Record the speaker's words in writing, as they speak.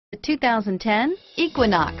The 2010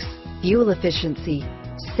 Equinox. Fuel efficiency,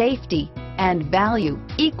 safety, and value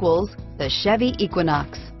equals the Chevy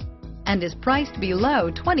Equinox and is priced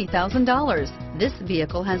below $20,000. This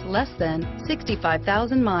vehicle has less than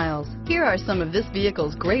 65,000 miles. Here are some of this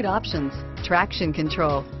vehicle's great options: traction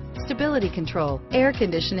control, stability control, air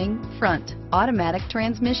conditioning, front, automatic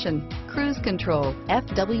transmission, cruise control,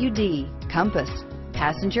 FWD, compass,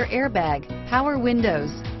 passenger airbag, power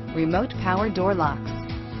windows, remote power door locks,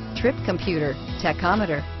 trip computer,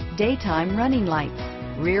 tachometer, daytime running lights,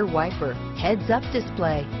 rear wiper, heads-up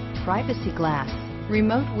display, privacy glass,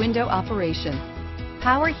 remote window operation,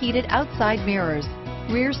 power heated outside mirrors,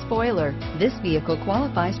 rear spoiler. This vehicle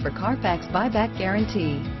qualifies for Carfax buyback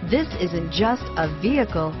guarantee. This isn't just a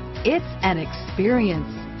vehicle, it's an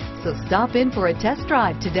experience. So stop in for a test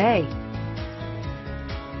drive today.